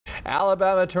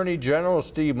Alabama Attorney General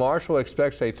Steve Marshall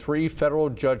expects a 3 federal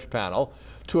judge panel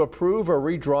to approve a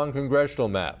redrawn congressional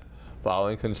map,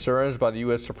 following concerns by the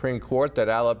U.S. Supreme Court that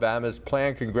Alabama's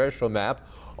planned congressional map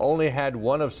only had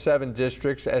 1 of 7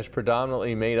 districts as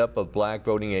predominantly made up of black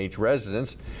voting age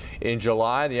residents. In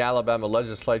July, the Alabama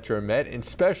legislature met in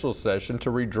special session to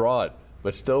redraw it,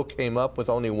 but still came up with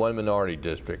only 1 minority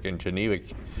district. In Geneva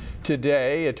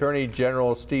today, Attorney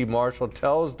General Steve Marshall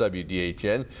tells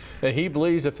WDHN that he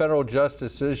believes the federal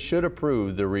justices should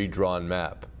approve the redrawn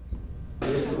map.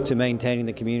 To maintaining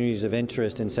the communities of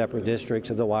interest in separate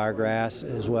districts of the Wiregrass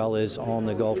as well as on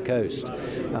the Gulf Coast.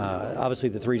 Obviously,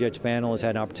 the 3-judge panel has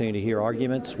had an opportunity to hear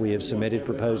arguments. We have submitted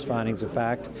proposed findings of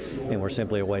fact, and we're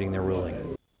simply awaiting their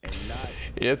ruling.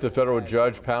 If the federal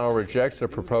judge panel rejects the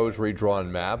proposed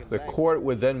redrawn map, the court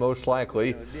would then most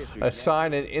likely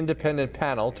assign an independent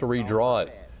panel to redraw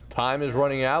it. Time is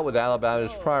running out with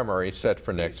Alabama's primary set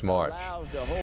for next March.